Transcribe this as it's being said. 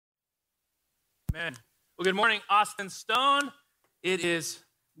Amen. Well, good morning, Austin Stone. It is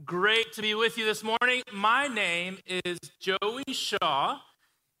great to be with you this morning. My name is Joey Shaw,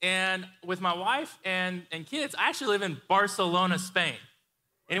 and with my wife and kids, I actually live in Barcelona, Spain.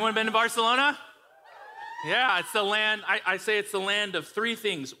 Anyone been to Barcelona? Yeah, it's the land, I say it's the land of three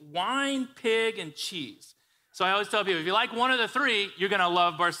things: wine, pig, and cheese. So I always tell people, if you like one of the three, you're gonna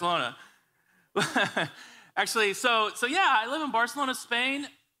love Barcelona. Actually, so yeah, I live in Barcelona, Spain,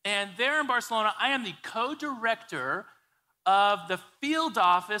 and there in Barcelona, I am the co-director of the field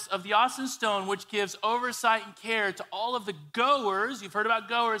office of the Austin Stone, which gives oversight and care to all of the goers. You've heard about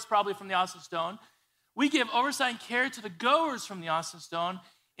goers probably from the Austin Stone. We give oversight and care to the goers from the Austin Stone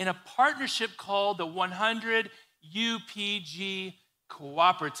in a partnership called the 100 UPG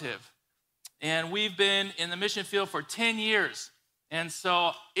Cooperative. And we've been in the mission field for 10 years. And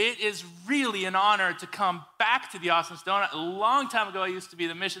so it is really an honor to come back to the Austin Stone. A long time ago, I used to be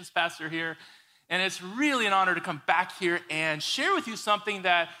the missions pastor here. And it's really an honor to come back here and share with you something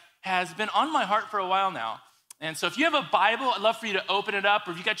that has been on my heart for a while now. And so if you have a Bible, I'd love for you to open it up.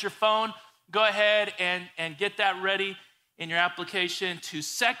 Or if you got your phone, go ahead and get that ready in your application to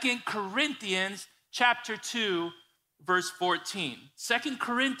 2 Corinthians chapter 2, verse 14. 2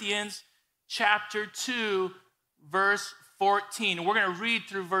 Corinthians chapter 2, verse 14. We're going to read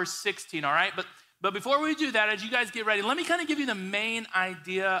through verse 16, all right? But before we do that, as you guys get ready, let me kind of give you the main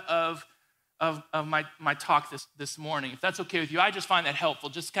idea of my talk this morning. If that's okay with you, I just find that helpful,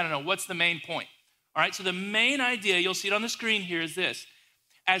 just kind of know what's the main point. All right, so the main idea, you'll see it on the screen here, is this.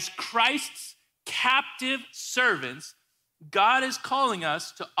 As Christ's captive servants, God is calling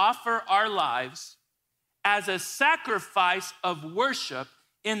us to offer our lives as a sacrifice of worship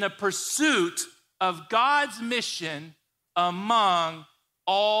in the pursuit of God's mission among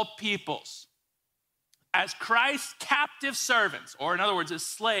all peoples. As Christ's captive servants, or in other words, as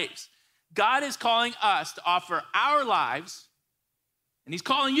slaves, God is calling us to offer our lives, and he's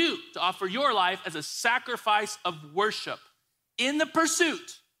calling you to offer your life as a sacrifice of worship in the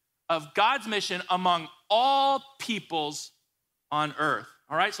pursuit of God's mission among all peoples on earth.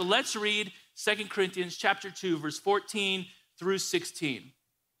 All right, so let's read 2 Corinthians chapter 2, verse 14 through 16.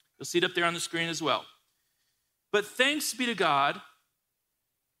 You'll see it up there on the screen as well. But thanks be to God,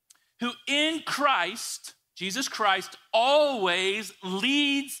 who in Christ, Jesus Christ, always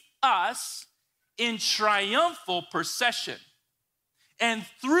leads us in triumphal procession, and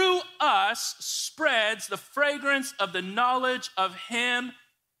through us spreads the fragrance of the knowledge of him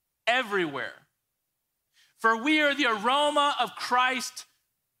everywhere. For we are the aroma of Christ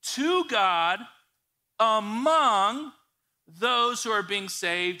to God among those who are being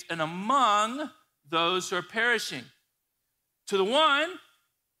saved and among those who are perishing. To the one,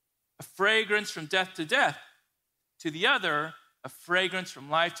 a fragrance from death to death. To the other, a fragrance from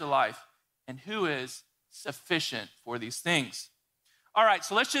life to life. And who is sufficient for these things? All right,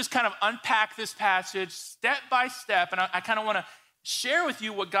 so let's just kind of unpack this passage step by step. And I kind of want to share with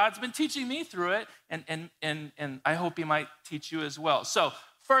you what God's been teaching me through it. And I hope he might teach you as well. So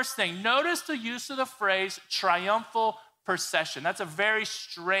first thing, notice the use of the phrase triumphal procession. That's a very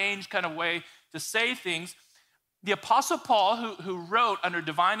strange kind of way to say things. The Apostle Paul, who wrote under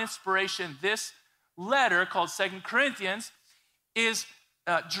divine inspiration this letter called 2 Corinthians, is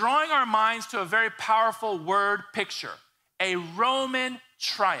drawing our minds to a very powerful word picture, a Roman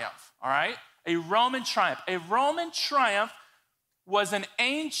triumph, all right? A Roman triumph. A Roman triumph was an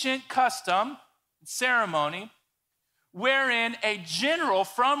ancient custom, ceremony, wherein a general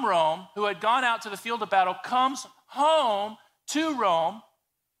from Rome who had gone out to the field of battle comes home to Rome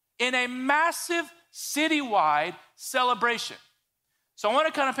in a massive citywide celebration. So I want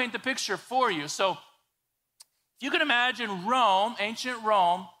to kind of paint the picture for you. So if you can imagine Rome, ancient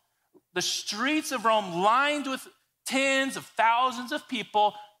Rome, the streets of Rome lined with tens of thousands of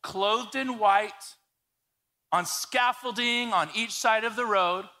people clothed in white, on scaffolding on each side of the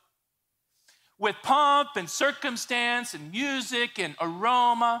road, with pomp and circumstance and music and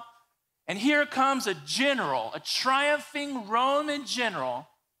aroma. And here comes a general, a triumphing Roman general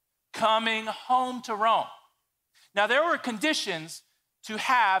coming home to Rome. Now, there were conditions to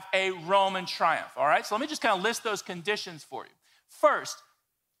have a Roman triumph, all right? So let me just kind of list those conditions for you. First,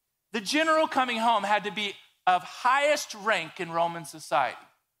 the general coming home had to be of highest rank in Roman society,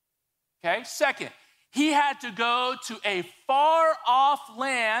 okay? Second, he had to go to a far-off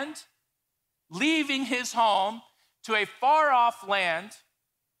land, leaving his home to a far-off land.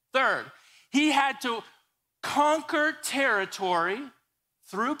 Third, he had to conquer territory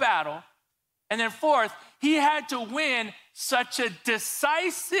through battle. And then fourth, he had to win such a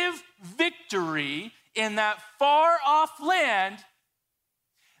decisive victory in that far-off land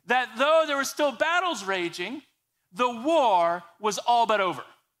that though there were still battles raging, the war was all but over.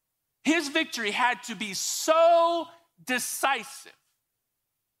 His victory had to be so decisive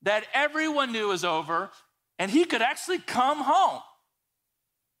that everyone knew it was over and he could actually come home.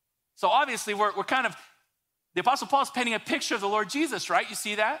 So obviously we're kind of, the Apostle Paul is painting a picture of the Lord Jesus, right? You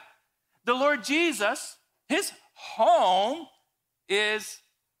see that? The Lord Jesus, his home is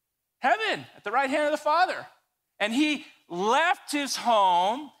heaven at the right hand of the Father. And he left his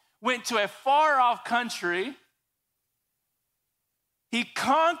home, went to a far off country. He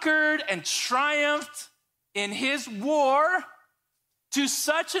conquered and triumphed in his war to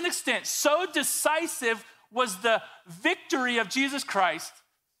such an extent, so decisive was the victory of Jesus Christ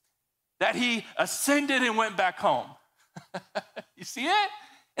that he ascended and went back home. You see it?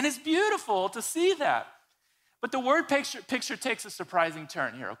 And it's beautiful to see that. But the word picture takes a surprising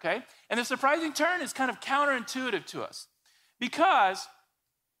turn here, okay? And the surprising turn is kind of counterintuitive to us because,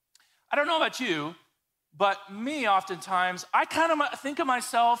 I don't know about you, but me oftentimes, I kind of think of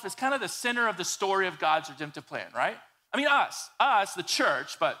myself as kind of the center of the story of God's redemptive plan, right? I mean, us, the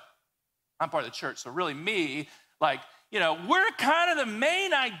church, but I'm part of the church, so really me, like, we're kind of the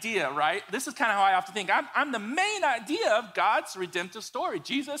main idea, right? This is kind of how I often think. I'm the main idea of God's redemptive story.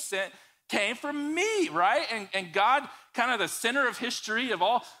 Jesus came for me, right? And God, kind of the center of history of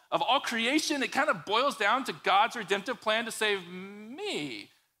all creation, it kind of boils down to God's redemptive plan to save me.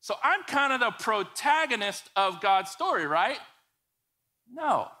 So I'm kind of the protagonist of God's story, right?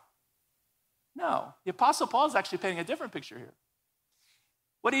 No. The Apostle Paul is actually painting a different picture here.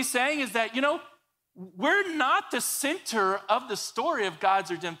 What he's saying is that, we're not the center of the story of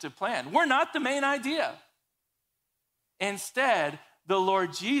God's redemptive plan. We're not the main idea. Instead, the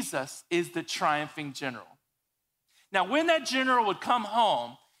Lord Jesus is the triumphing general. Now, when that general would come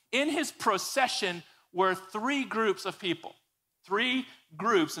home, in his procession were three groups of people, three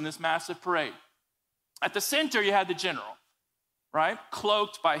groups in this massive parade. At the center, you had the general, right?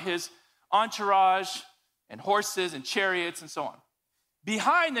 Cloaked by his entourage and horses and chariots and so on.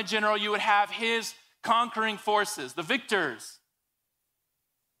 Behind the general, you would have his conquering forces, the victors.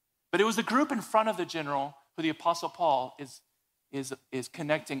 But it was the group in front of the general who the Apostle Paul is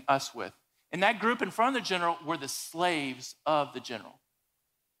connecting us with. And that group in front of the general were the slaves of the general.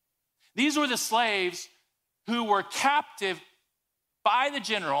 These were the slaves who were captive by the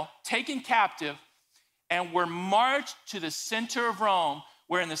general, taken captive, and were marched to the center of Rome,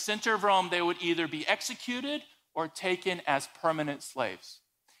 where in the center of Rome they would either be executed or taken as permanent slaves.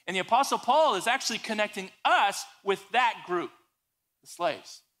 And the Apostle Paul is actually connecting us with that group, the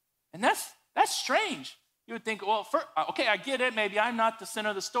slaves. And that's strange. You would think, well, okay, I get it. Maybe I'm not the center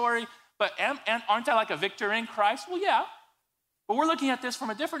of the story, but aren't I like a victor in Christ? Well, yeah. But we're looking at this from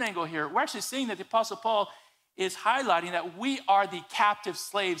a different angle here. We're actually seeing that the Apostle Paul is highlighting that we are the captive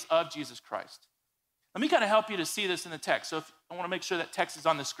slaves of Jesus Christ. Let me kind of help you to see this in the text. So I want to make sure that text is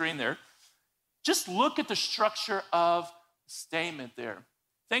on the screen there. Just look at the structure of the statement there.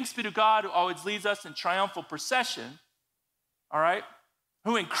 Thanks be to God who always leads us in triumphal procession, all right?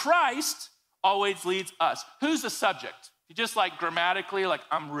 Who in Christ always leads us. Who's the subject? You just like grammatically, like,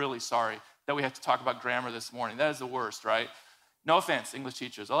 I'm really sorry that we have to talk about grammar this morning. That is the worst, right? No offense, English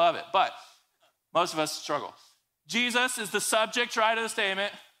teachers, I love it. But most of us struggle. Jesus is the subject, right, of the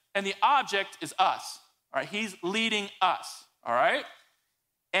statement, and the object is us, all right? He's leading us, all right?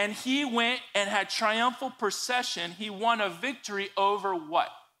 And he went and had triumphal procession. He won a victory over what?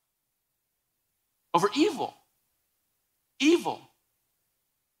 Over evil. Evil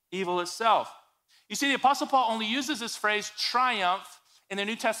itself. You see, the Apostle Paul only uses this phrase triumph in the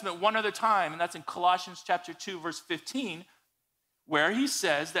New Testament one other time, and that's in Colossians chapter 2, verse 15, where he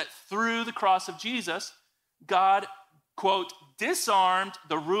says that through the cross of Jesus, God, quote, disarmed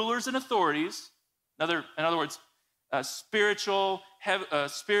the rulers and authorities, in other words, spiritual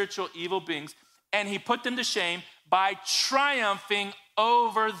evil beings, and he put them to shame by triumphing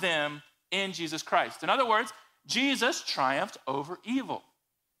over them in Jesus Christ. In other words, Jesus triumphed over evil.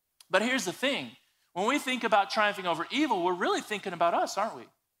 But here's the thing. When we think about triumphing over evil, we're really thinking about us, aren't we?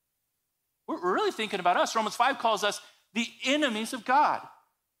 We're really thinking about us. Romans 5 calls us the enemies of God.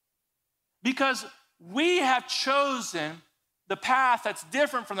 Because we have chosen the path that's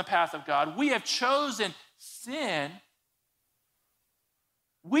different from the path of God. We have chosen sin.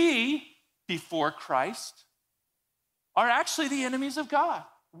 We, before Christ, are actually the enemies of God.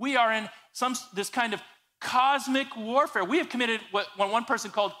 We are in this kind of cosmic warfare. We have committed what one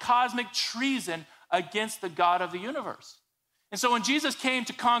person called cosmic treason against the God of the universe. And so when Jesus came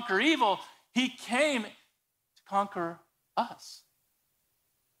to conquer evil, he came to conquer us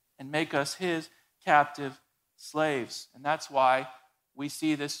and make us his captive slaves. And that's why we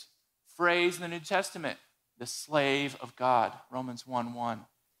see this phrase in the New Testament, the slave of God, Romans 1:1,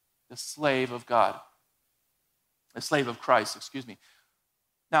 the slave of God, the slave of Christ, excuse me.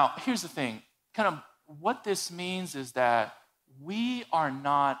 Now, here's the thing, kind of what this means is that we are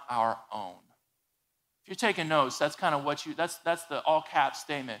not our own. If you're taking notes, that's kind of what that's the all caps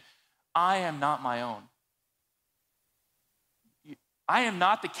statement. I am not my own. I am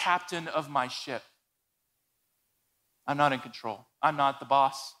not the captain of my ship. I'm not in control. I'm not the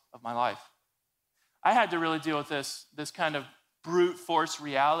boss of my life. I had to really deal with this kind of brute force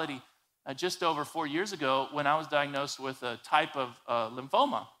reality just over 4 years ago when I was diagnosed with a type of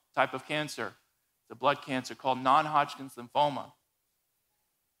lymphoma, type of cancer. It's a blood cancer called non-Hodgkin's lymphoma.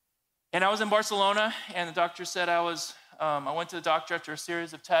 And I was in Barcelona, and the doctor said I went to the doctor after a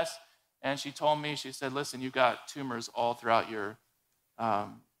series of tests, and she told me, she said, listen, you've got tumors all throughout your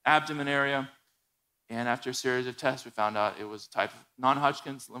abdomen area. And after a series of tests, we found out it was a type of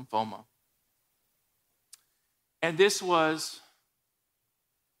non-Hodgkin's lymphoma. And this was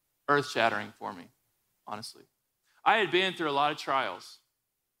earth-shattering for me, honestly. I had been through a lot of trials,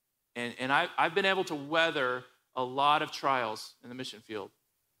 and I've been able to weather a lot of trials in the mission field.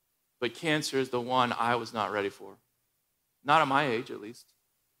 But cancer is the one I was not ready for. Not at my age, at least.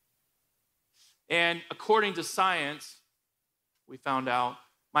 And according to science, we found out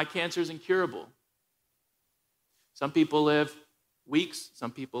my cancer is incurable. Some people live weeks,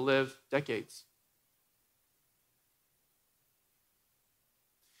 some people live decades.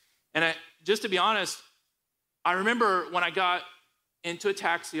 And just to be honest, I remember when I got into a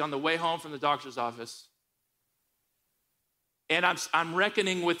taxi on the way home from the doctor's office, and I'm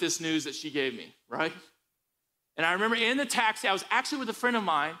reckoning with this news that she gave me, right? And I remember in the taxi, I was actually with a friend of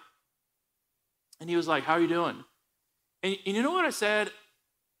mine, and he was like, how are you doing? And you know what I said?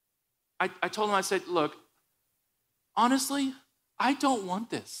 I told him, I said, look, honestly, I don't want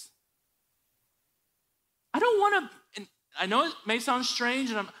this. I don't want to, and I know it may sound strange,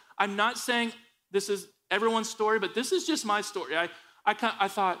 and I'm not saying this is everyone's story, but this is just my story. I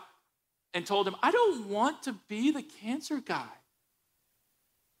thought and told him, I don't want to be the cancer guy.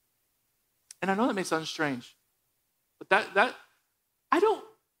 And I know that may sound strange, but that I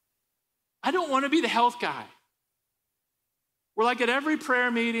don't want to be the health guy. We're like at every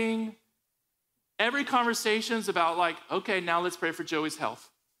prayer meeting, every conversation's about like, okay, now let's pray for Joey's health.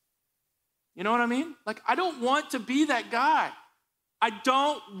 You know what I mean? Like, I don't want to be that guy. I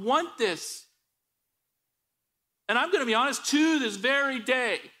don't want this. And I'm going to be honest, to this very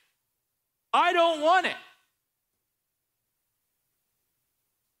day, I don't want it.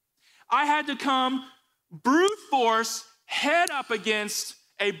 I had to come brute force, head up against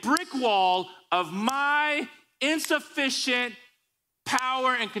a brick wall of my insufficient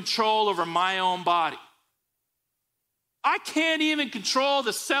power and control over my own body. I can't even control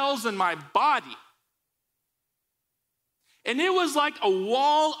the cells in my body. And it was like a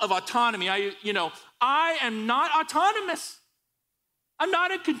wall of autonomy. I am not autonomous. I'm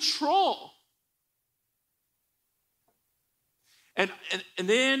not in control. And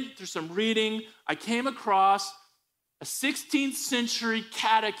then through some reading, I came across a 16th century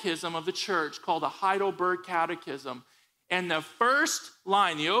catechism of the church called the Heidelberg Catechism. And the first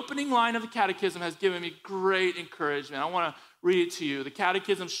line, the opening line of the catechism has given me great encouragement. I want to read it to you. The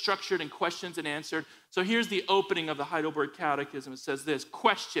catechism is structured in questions and answered. So here's the opening of the Heidelberg Catechism. It says this,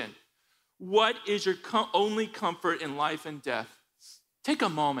 question, what is your only comfort in life and death? Take a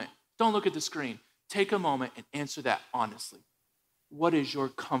moment. Don't look at the screen. Take a moment and answer that honestly. What is your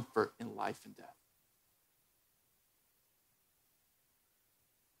comfort in life and death?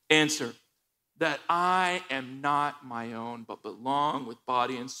 Answer, that I am not my own, but belong with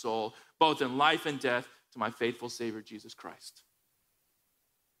body and soul, both in life and death, to my faithful Savior, Jesus Christ.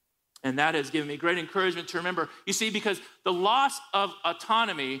 And that has given me great encouragement to remember, you see, because the loss of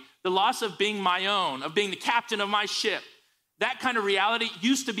autonomy, the loss of being my own, of being the captain of my ship, that kind of reality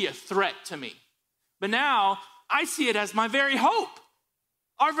used to be a threat to me. But now I see it as my very hope.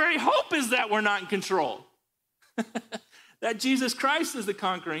 Our very hope is that we're not in control. That Jesus Christ is the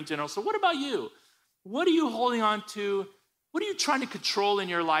conquering general. So what about you? What are you holding on to? What are you trying to control in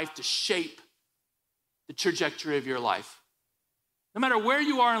your life to shape the trajectory of your life? No matter where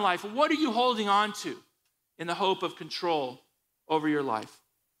you are in life, what are you holding on to in the hope of control over your life?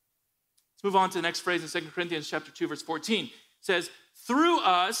 Let's move on to the next phrase in 2 Corinthians chapter 2, verse 14. It says, through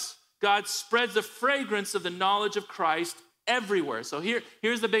us, God spreads the fragrance of the knowledge of Christ everywhere. So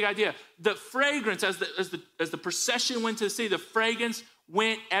here's the big idea. The fragrance, as the procession went to the city, the fragrance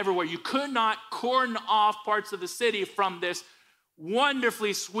went everywhere. You could not cordon off parts of the city from this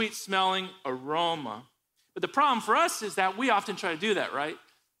wonderfully sweet-smelling aroma. But the problem for us is that we often try to do that, right?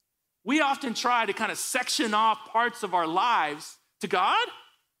 We often try to kind of section off parts of our lives to God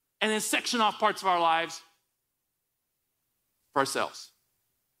and then section off parts of our lives for ourselves.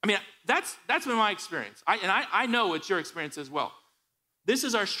 I mean, that's been my experience. I know it's your experience as well. This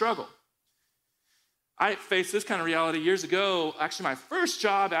is our struggle. I faced this kind of reality years ago, actually my first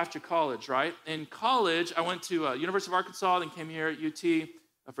job after college, right? In college, I went to University of Arkansas, then came here at UT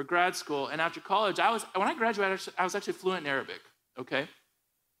for grad school. And after college, when I graduated, I was actually fluent in Arabic, okay?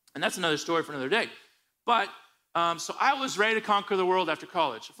 And that's another story for another day. But, so I was ready to conquer the world after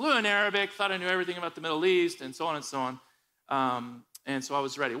college. Fluent in Arabic, thought I knew everything about the Middle East, and so on and so on. And so I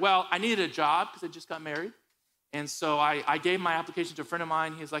was ready. Well, I needed a job because I just got married. And so I gave my application to a friend of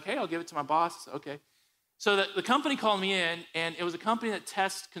mine. He was like, hey, I'll give it to my boss. I said, okay. So the company called me in, and it was a company that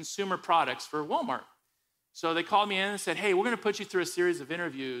tests consumer products for Walmart. So they called me in and said, hey, we're going to put you through a series of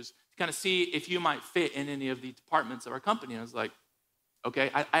interviews to kind of see if you might fit in any of the departments of our company. And I was like,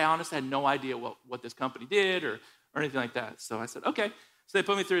 okay. I honestly had no idea what this company did or anything like that. So I said, okay. So they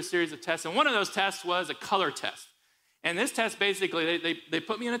put me through a series of tests, and one of those tests was a color test. And this test, basically, they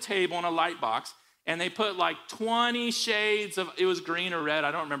put me in a table in a light box, and they put like 20 shades of, it was green or red, I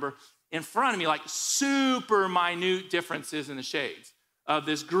don't remember, in front of me, like super minute differences in the shades of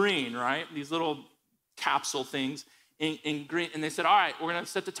this green, right? These little capsule things in green. And they said, all right, we're going to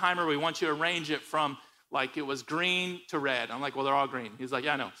set the timer. We want you to arrange it from like it was green to red. I'm like, well, they're all green. He's like,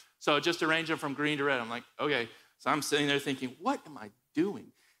 yeah, I know. So just arrange them from green to red. I'm like, okay. So I'm sitting there thinking, what am I doing?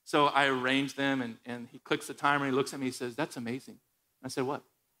 So I arranged them, and he clicks the timer, and he looks at me, he says, that's amazing. I said, what?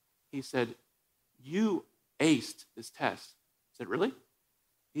 He said, you aced this test. I said, really?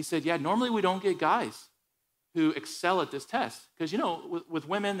 He said, yeah, normally we don't get guys who excel at this test. Because, with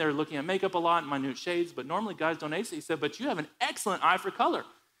women, they're looking at makeup a lot and minute shades, but normally guys don't ace it. He said, but you have an excellent eye for color.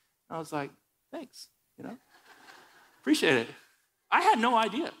 I was like, thanks, appreciate it. I had no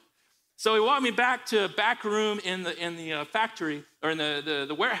idea. So he walked me back to a back room in the factory, or in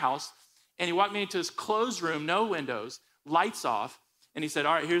the warehouse, and he walked me into this closed room, no windows, lights off, and he said,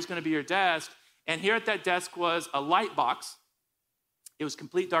 all right, here's going to be your desk. And here at that desk was a light box. It was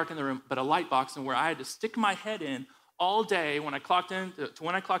complete dark in the room, but a light box, and where I had to stick my head in all day when I clocked in to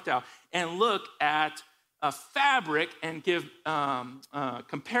when I clocked out and look at a fabric and give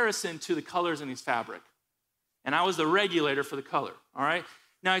comparison to the colors in these fabric. And I was the regulator for the color, all right?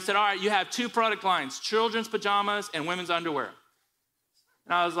 Now, he said, all right, you have two product lines, children's pajamas and women's underwear.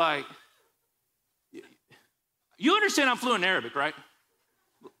 And I was like, you understand I'm fluent in Arabic, right?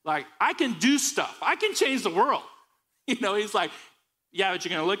 Like, I can do stuff. I can change the world. He's like, yeah, but you're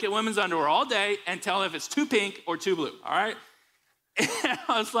going to look at women's underwear all day and tell if it's too pink or too blue, all right? And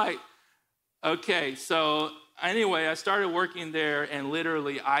I was like, okay. So anyway, I started working there, and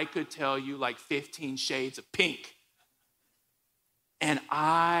literally I could tell you like 15 shades of pink. And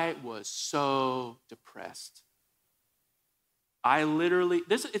I was so depressed.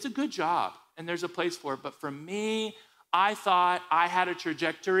 It's a good job, and there's a place for it. But for me, I thought I had a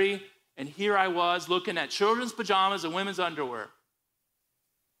trajectory, and here I was looking at children's pajamas and women's underwear.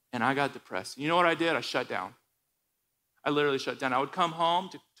 And I got depressed. You know what I did? I shut down. I literally shut down. I would come home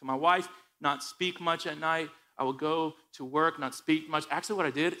to my wife, not speak much at night. I would go to work, not speak much. Actually, what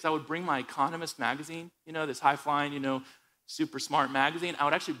I did is I would bring my Economist magazine, this high-flying, super smart magazine. I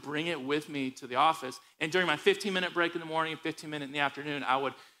would actually bring it with me to the office. And during my 15-minute break in the morning, 15-minute in the afternoon,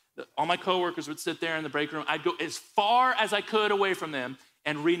 all my coworkers would sit there in the break room. I'd go as far as I could away from them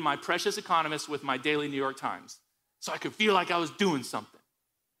and read my precious Economist with my daily New York Times so I could feel like I was doing something.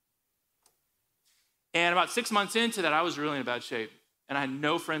 And about 6 months into that, I was really in bad shape. And I had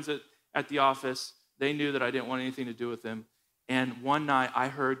no friends at the office. They knew that I didn't want anything to do with them. And one night, I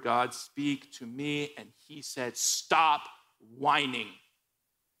heard God speak to me, and he said, stop whining.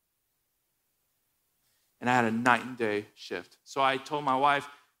 And I had a night and day shift. So I told my wife,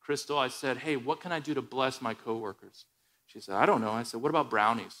 Crystal, I said, hey, what can I do to bless my coworkers? She said, I don't know. I said, what about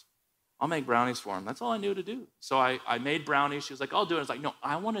brownies? I'll make brownies for them. That's all I knew to do. So I made brownies. She was like, I'll do it. I was like, no,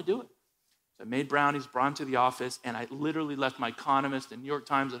 I want to do it. So I made brownies, brought them to the office, and I literally left my Economist and New York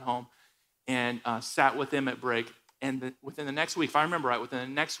Times at home and sat with them at break. And within the next week, if I remember right, within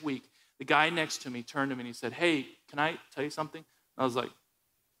the next week, the guy next to me turned to me and he said, hey, can I tell you something? I was like,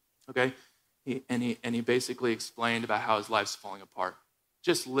 okay. He basically explained about how his life's falling apart.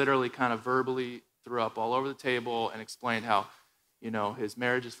 Just literally kind of verbally threw up all over the table and explained how, his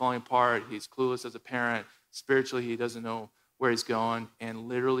marriage is falling apart. He's clueless as a parent. Spiritually, he doesn't know where he's going, and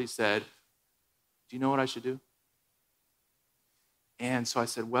literally said, do you know what I should do? And so I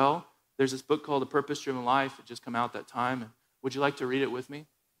said, well, there's this book called The Purpose-Driven Life. It just came out that time. And would you like to read it with me?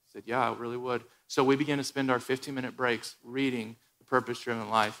 said, yeah, I really would. So we began to spend our 15-minute breaks reading The Purpose-Driven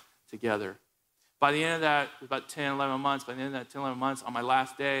Life together. By the end of that, about 10, 11 months, by the end of that 10, 11 months, on my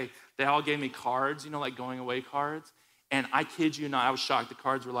last day, they all gave me cards, like going away cards. And I kid you not, I was shocked. The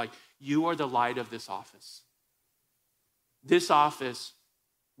cards were like, you are the light of this office. This office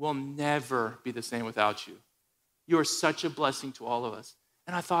will never be the same without you. You are such a blessing to all of us.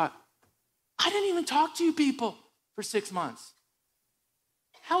 And I thought, I didn't even talk to you people for 6 months.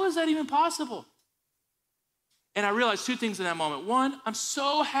 How is that even possible? And I realized two things in that moment. One, I'm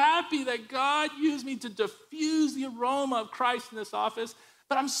so happy that God used me to diffuse the aroma of Christ in this office.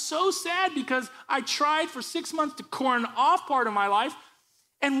 But I'm so sad because I tried for 6 months to corn off part of my life.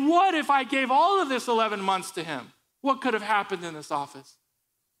 And what if I gave all of this 11 months to him? What could have happened in this office?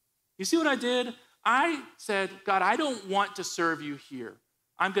 You see what I did? I said, God, I don't want to serve you here.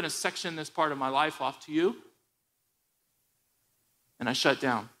 I'm going to section this part of my life off to you. And I shut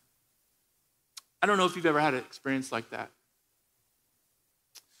down. I don't know if you've ever had an experience like that.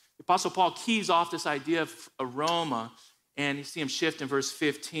 The Apostle Paul keys off this idea of aroma, and you see him shift in verse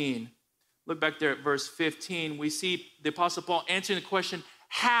 15. Look back there at verse 15. We see the Apostle Paul answering the question,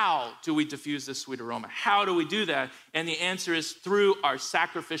 how do we diffuse this sweet aroma? How do we do that? And the answer is through our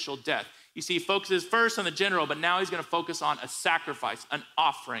sacrificial death. You see, he focuses first on the general, but now he's going to focus on a sacrifice, an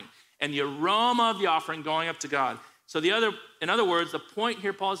offering, and the aroma of the offering going up to God. So in other words, the point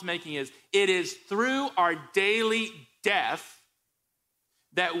here Paul is making is, it is through our daily death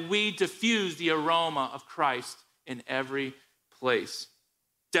that we diffuse the aroma of Christ in every place.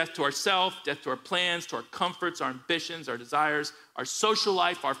 Death to ourselves, death to our plans, to our comforts, our ambitions, our desires, our social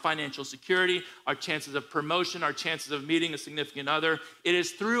life, our financial security, our chances of promotion, our chances of meeting a significant other. It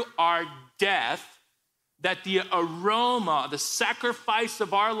is through our death that the aroma, the sacrifice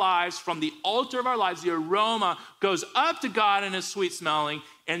of our lives from the altar of our lives, the aroma goes up to God and is sweet smelling,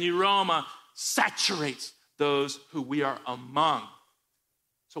 and the aroma saturates those who we are among.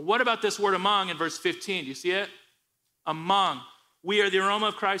 So what about this word among in verse 15? Do you see it? Among. We are the aroma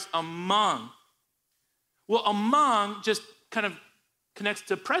of Christ among. Well, among just kind of connects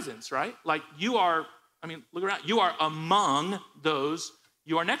to presence, right? Like you are, look around. You are among those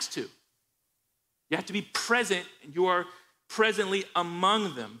you are next to. You have to be present, and you are presently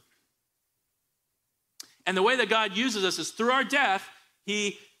among them. And the way that God uses us is through our death,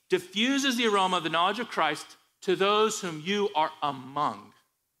 he diffuses the aroma of the knowledge of Christ to those whom you are among.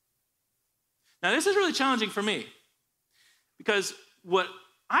 Now, this is really challenging for me because what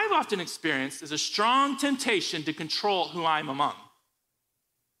I've often experienced is a strong temptation to control who I'm among,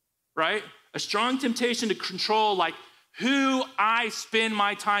 right? A strong temptation to control like who I spend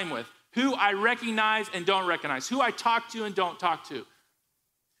my time with, who I recognize and don't recognize, who I talk to and don't talk to.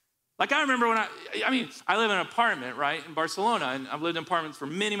 Like I remember when I live in an apartment, right, in Barcelona, and I've lived in apartments for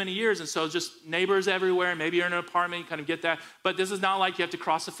many, many years, and so just neighbors everywhere, maybe you're in an apartment, you kind of get that, but this is not like you have to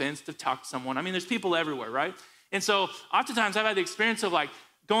cross a fence to talk to someone. There's people everywhere, right? And so oftentimes I've had the experience of like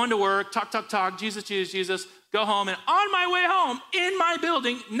going to work, talk, Jesus, Jesus, Jesus, go home, and on my way home, in my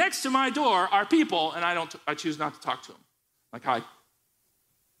building, next to my door are people, and I choose not to talk to them. Like, hi.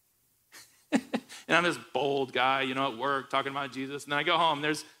 And I'm this bold guy, at work, talking about Jesus. And then I go home,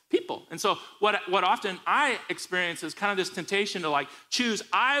 there's people. And so what often I experience is kind of this temptation to like choose,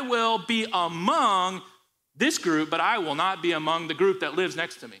 I will be among this group, but I will not be among the group that lives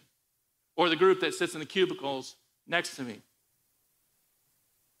next to me or the group that sits in the cubicles next to me.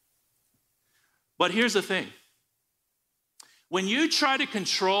 But here's the thing. When you try to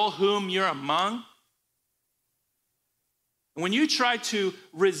control whom you're among, when you try to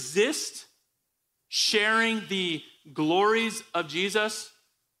resist sharing the glories of Jesus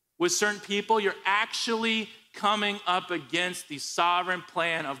with certain people, you're actually coming up against the sovereign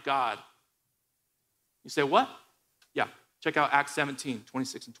plan of God. You say, what? Yeah, check out Acts 17,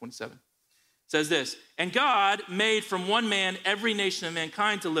 26 and 27. It says this, and God made from one man every nation of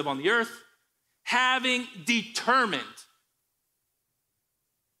mankind to live on the earth, having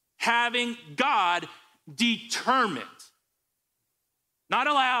God determined, not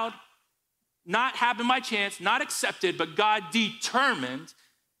allowed, not happened by chance, not accepted, but God determined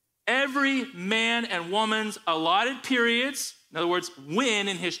every man and woman's allotted periods, in other words, when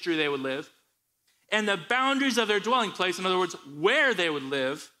in history they would live, and the boundaries of their dwelling place, in other words, where they would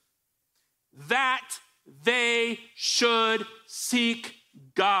live, that they should seek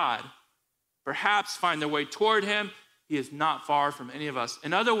God, perhaps find their way toward him. He is not far from any of us.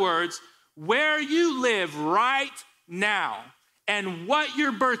 In other words, where you live right now and what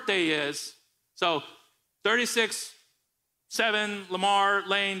your birthday is, so 36-7 Lamar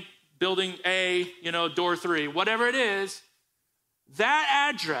Lane, building A, door 3, whatever it is,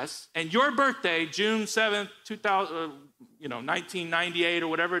 that address and your birthday, June 7th, 1998 or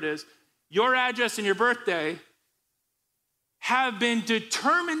whatever it is, your address and your birthday have been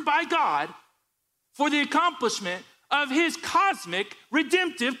determined by God for the accomplishment of his cosmic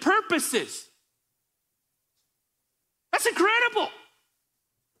redemptive purposes. That's incredible.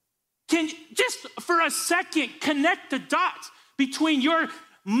 Can you, just for a second, connect the dots between your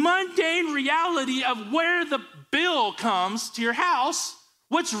mundane reality of where the bill comes to your house,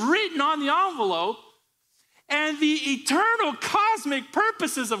 what's written on the envelope, and the eternal cosmic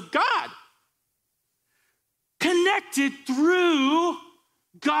purposes of God, connected through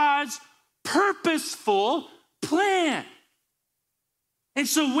God's purposeful plan. And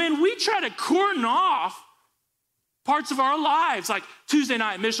so when we try to cordon off parts of our lives, like Tuesday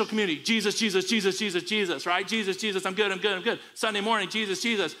night, missional community, Jesus, Jesus, Jesus, Jesus, Jesus, right? Jesus, Jesus, I'm good, I'm good, I'm good. Sunday morning, Jesus,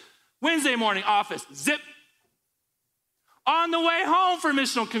 Jesus. Wednesday morning, office, zip. On the way home for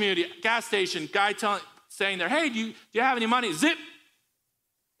missional community, gas station, guy saying there, hey, do you have any money? Zip.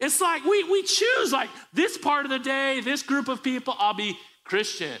 It's like we choose like this part of the day, this group of people, I'll be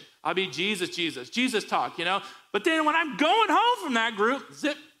Christian. I'll be Jesus, Jesus, Jesus talk, you know? But then when I'm going home from that group,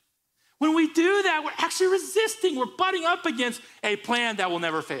 zip. When we do that, we're actually resisting. We're butting up against a plan that will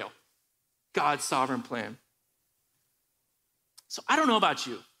never fail. God's sovereign plan. So I don't know about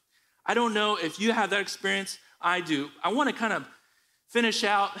you. I don't know if you have that experience. I do. I want to kind of finish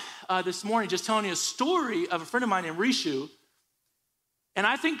out this morning just telling you a story of a friend of mine named Rishu. And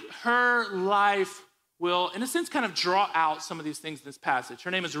I think her life will, in a sense, kind of draw out some of these things in this passage. Her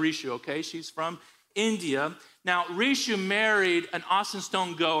name is Rishu, okay? She's from India. Now, Rishu married an Austin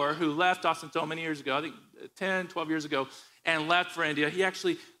Stone goer who left Austin Stone many years ago, I think 10, 12 years ago, and left for India. He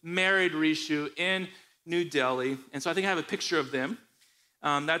actually married Rishu in New Delhi. And so I think I have a picture of them.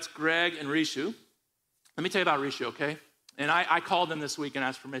 That's Greg and Rishu. Let me tell you about Rishu, okay? And I called them this week and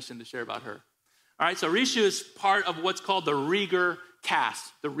asked permission to share about her. All right, so Rishu is part of what's called the Rieger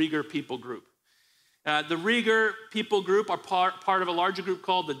caste, the Rieger people group. The Rieger people group are part of a larger group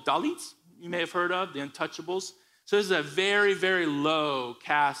called the Dalits, you may have heard of, the Untouchables. So this is a very, very low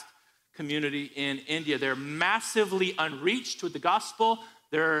caste community in India. They're massively unreached with the gospel.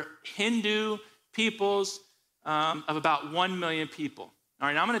 They're Hindu peoples of about 1 million people. All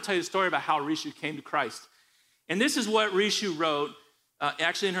right, now I'm going to tell you the story about how Rishu came to Christ. And this is what Rishu wrote,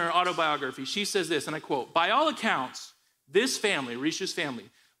 actually in her autobiography. She says this, and I quote, "By all accounts, this family, Rishu's family,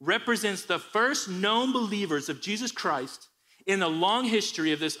 represents the first known believers of Jesus Christ in the long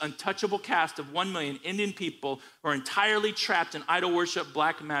history of this untouchable caste of 1 million Indian people who are entirely trapped in idol worship,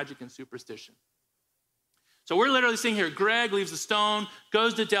 black magic, and superstition." So we're literally seeing here, Greg leaves the stone,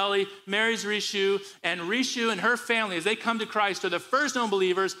 goes to Delhi, marries Rishu, and Rishu and her family, as they come to Christ, are the first known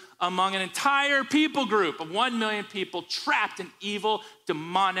believers among an entire people group of 1 million people trapped in evil,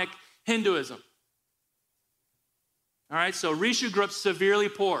 demonic Hinduism. All right, so Rishu grew up severely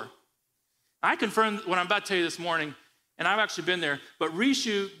poor. I confirmed what I'm about to tell you this morning, and I've actually been there, but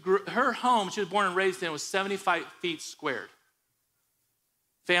Rishu, her home, she was born and raised in, was 75 feet squared.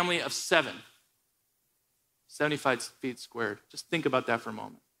 Family of 7. 75 feet squared. Just think about that for a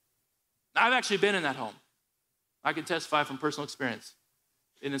moment. I've actually been in that home. I can testify from personal experience.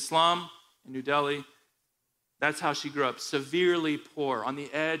 In Islam, in New Delhi, that's how she grew up, severely poor, on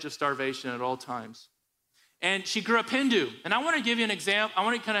the edge of starvation at all times. And she grew up Hindu. And I want to give you an example. I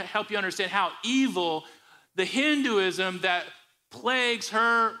want to kind of help you understand how evil the Hinduism that plagues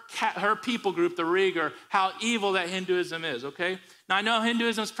her people group, the Rieger, how evil that Hinduism is, okay? Now, I know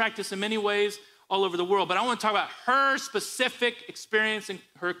Hinduism is practiced in many ways all over the world, but I want to talk about her specific experience in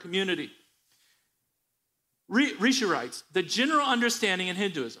her community. Rishu writes, "The general understanding in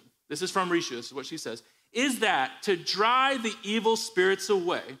Hinduism," this is from Rishu, this is what she says, "is that to drive the evil spirits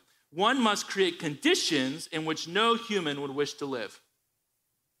away, one must create conditions in which no human would wish to live."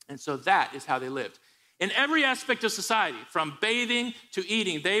 And so that is how they lived. In every aspect of society, from bathing to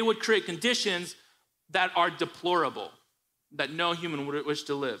eating, they would create conditions that are deplorable, that no human would wish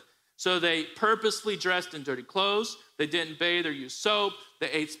to live. So they purposely dressed in dirty clothes, they didn't bathe or use soap,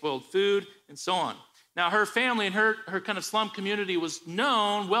 they ate spoiled food, and so on. Now, her family and her kind of slum community was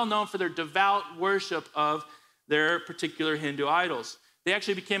well known for their devout worship of their particular Hindu idols. They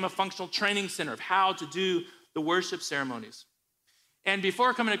actually became a functional training center of how to do the worship ceremonies. And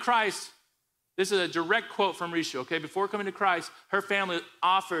before coming to Christ, this is a direct quote from Rishu, okay? Before coming to Christ, her family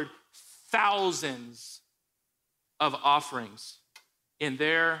offered thousands of offerings in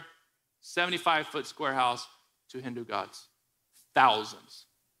their 75-foot square house to Hindu gods. Thousands.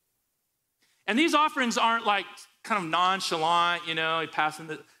 And these offerings aren't like kind of nonchalant, passing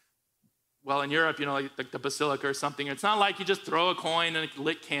the... well, in Europe, like the basilica or something. It's not like you just throw a coin and a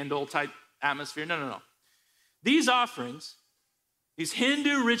lit candle type atmosphere. No. These offerings, these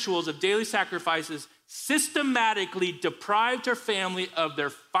Hindu rituals of daily sacrifices systematically deprived her family of their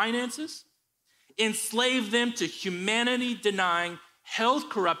finances, enslaved them to humanity-denying,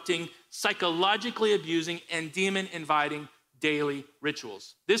 health-corrupting, psychologically abusing, and demon-inviting daily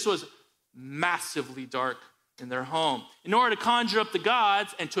rituals. This was massively dark in their home. In order to conjure up the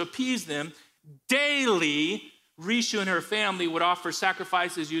gods and to appease them, daily, Rishu and her family would offer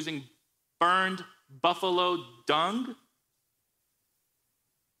sacrifices using burned buffalo dung.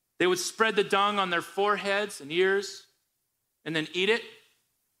 They would spread the dung on their foreheads and ears and then eat it.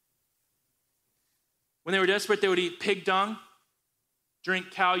 When they were desperate, they would eat pig dung,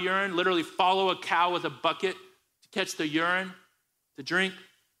 drink cow urine, literally follow a cow with a bucket to catch the urine to drink.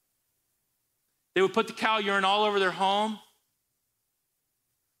 They would put the cow urine all over their home.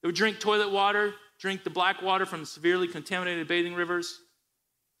 They would drink toilet water, drink the black water from severely contaminated bathing rivers.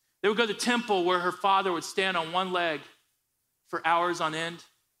 They would go to the temple where her father would stand on one leg for hours on end,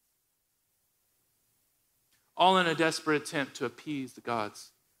 all in a desperate attempt to appease the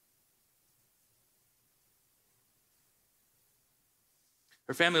gods.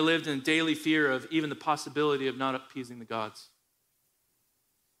 Her family lived in daily fear of even the possibility of not appeasing the gods.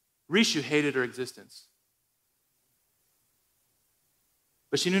 Rishu hated her existence,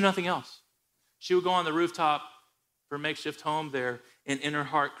 but she knew nothing else. She would go on the rooftop of her makeshift home there and in her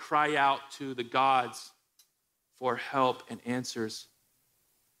heart cry out to the gods for help and answers.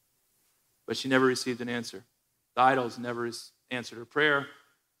 But she never received an answer. The idols never answered her prayer,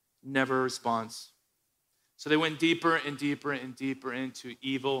 never a response. So they went deeper and deeper and deeper into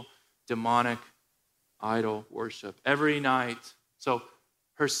evil, demonic idol worship. Every night, so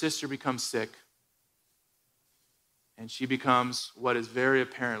her sister becomes sick, and she becomes what is very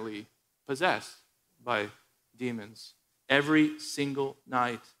apparently possessed by demons. Every single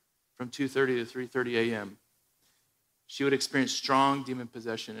night from 2:30 to 3:30 a.m., she would experience strong demon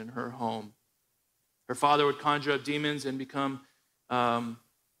possession in her home. Her father would conjure up demons and become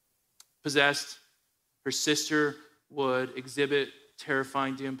possessed. Her sister would exhibit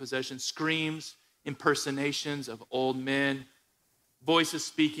terrifying demon possession, screams, impersonations of old men, voices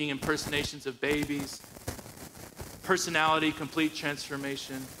speaking, impersonations of babies, personality, complete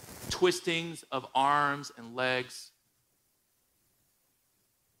transformation, twistings of arms and legs.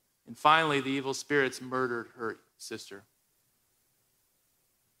 And finally, the evil spirits murdered her sister.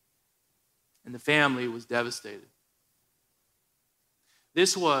 And the family was devastated.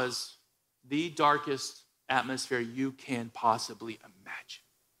 This was the darkest atmosphere you can possibly imagine.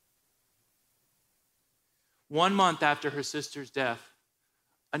 1 month after her sister's death,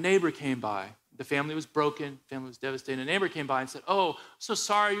 a neighbor came by. The family was broken, the family was devastated. A neighbor came by and said, "Oh, so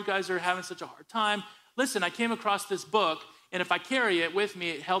sorry you guys are having such a hard time. Listen, I came across this book, and if I carry it with me,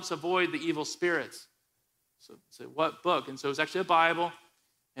 it helps avoid the evil spirits." So I said, "What book?" And so it was actually a Bible,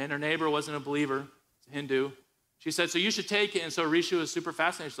 and her neighbor wasn't a believer, it's a Hindu. She said, "So you should take it." And so Rishu was super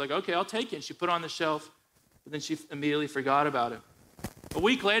fascinated. She's like, "Okay, I'll take it." And she put it on the shelf, but then she immediately forgot about it. A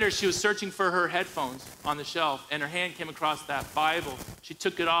week later, she was searching for her headphones on the shelf, and her hand came across that Bible. She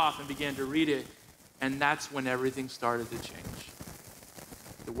took it off and began to read it, and that's when everything started to change.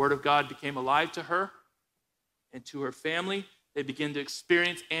 The Word of God became alive to her and to her family. They began to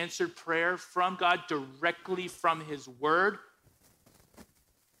experience answered prayer from God directly from His Word.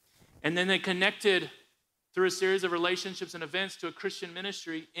 And then they connected through a series of relationships and events to a Christian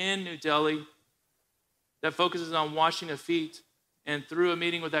ministry in New Delhi that focuses on washing of feet. And through a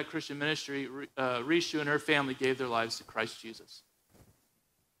meeting with that Christian ministry, Rishu and her family gave their lives to Christ Jesus.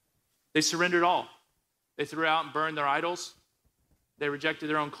 They surrendered all. They threw out and burned their idols. They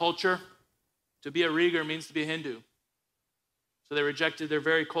rejected their own culture. To be a Uyghur means to be a Hindu. So they rejected their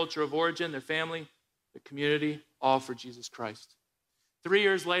very culture of origin, their family, their community, all for Jesus Christ. 3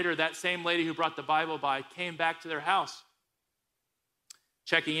 years later, that same lady who brought the Bible by came back to their house,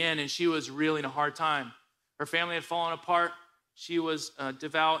 checking in, and she was really in a hard time. Her family had fallen apart. She was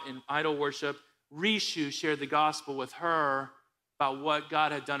devout in idol worship. Rishu shared the gospel with her about what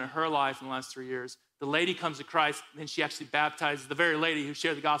God had done in her life in the last 3 years. The lady comes to Christ, and then she actually baptizes the very lady who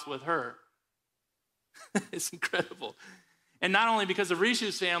shared the gospel with her. It's incredible. And not only because of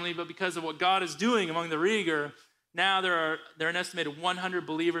Rishu's family, but because of what God is doing among the Uyghur, now there are an estimated 100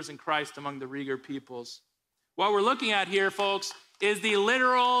 believers in Christ among the Uyghur peoples. What we're looking at here, folks, is the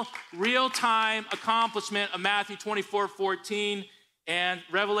literal, real-time accomplishment of Matthew 24:14 and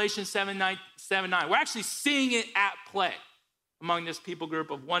Revelation 7:9. We're actually seeing it at play among this people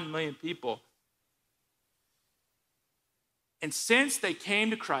group of 1 million people. And since they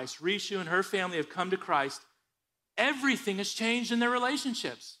came to Christ, Rishu and her family have come to Christ, everything has changed in their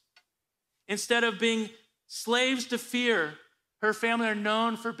relationships. Instead of being slaves to fear, her family are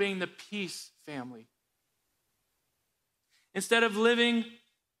known for being the peace family. Instead of living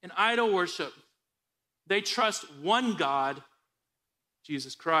in idol worship, they trust one God,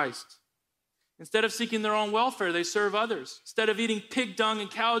 Jesus Christ. Instead of seeking their own welfare, they serve others. Instead of eating pig dung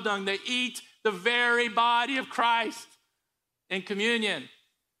and cow dung, they eat the very body of Christ in communion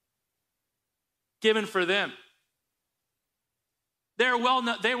given for them. They were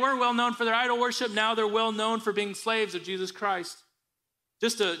well known for their idol worship. Now they're well known for being slaves of Jesus Christ.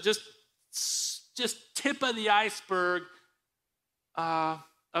 Just tip of the iceberg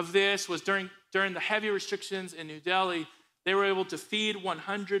of this was during the heavy restrictions in New Delhi, they were able to feed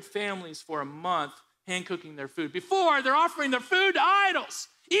 100 families for a month, hand cooking their food. Before, they're offering their food to idols,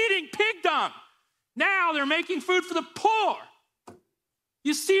 eating pig dung. Now they're making food for the poor.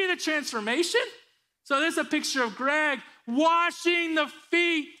 You see the transformation? So this is a picture of Greg washing the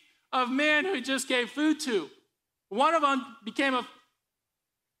feet of men who he just gave food to. One of them became a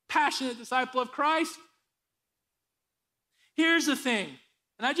passionate disciple of Christ. Here's the thing,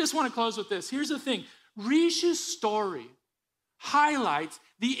 and I just want to close with this. Here's the thing. Rishu's story highlights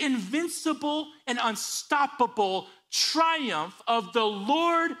the invincible and unstoppable triumph of the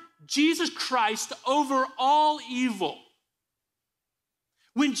Lord Jesus Christ over all evil.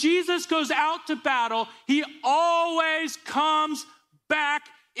 When Jesus goes out to battle, he always comes back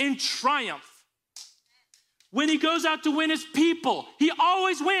in triumph. When he goes out to win his people, he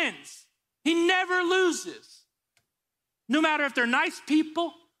always wins. He never loses. No matter if they're nice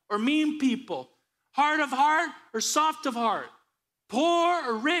people or mean people, hard of heart or soft of heart, poor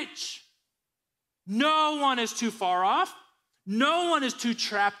or rich, no one is too far off. No one is too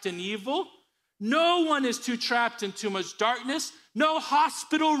trapped in evil. No one is too trapped in too much darkness. No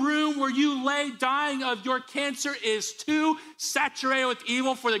hospital room where you lay dying of your cancer is too saturated with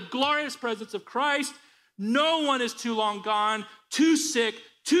evil for the glorious presence of Christ. No one is too long gone, too sick,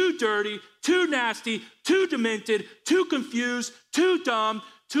 too dirty, too nasty, too demented, too confused, too dumb,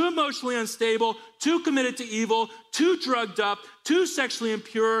 too emotionally unstable, too committed to evil, too drugged up, too sexually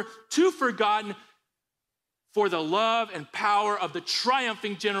impure, too forgotten for the love and power of the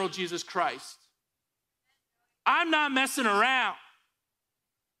triumphing General Jesus Christ. I'm not messing around.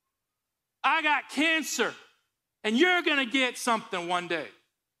 I got cancer, and you're going to get something one day.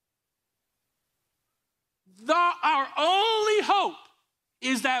 Our only hope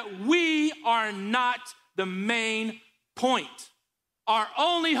is that we are not the main point. Our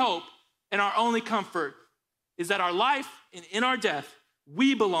only hope and our only comfort is that our life and in our death,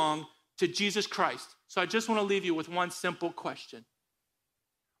 we belong to Jesus Christ. So I just want to leave you with one simple question.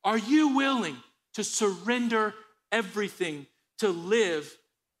 Are you willing to surrender everything to live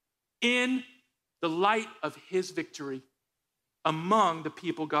in the light of his victory among the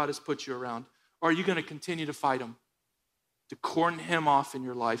people God has put you around? Or are you going to continue to fight him, to corn him off in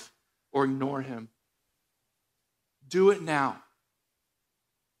your life or ignore him? Do it now.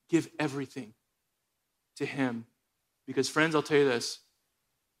 Give everything to him. Because friends, I'll tell you this,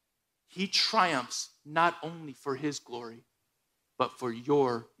 he triumphs not only for his glory, but for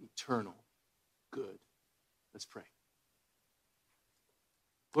your eternal good. Let's pray.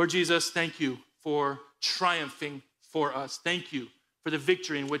 Lord Jesus, thank you for triumphing for us. Thank you for the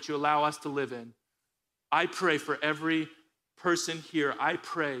victory in which you allow us to live in. I pray for every person here, I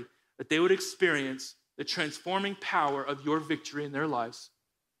pray that they would experience the transforming power of your victory in their lives,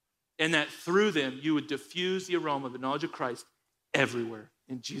 and that through them you would diffuse the aroma of the knowledge of Christ everywhere.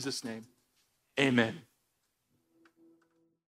 In Jesus' name, amen.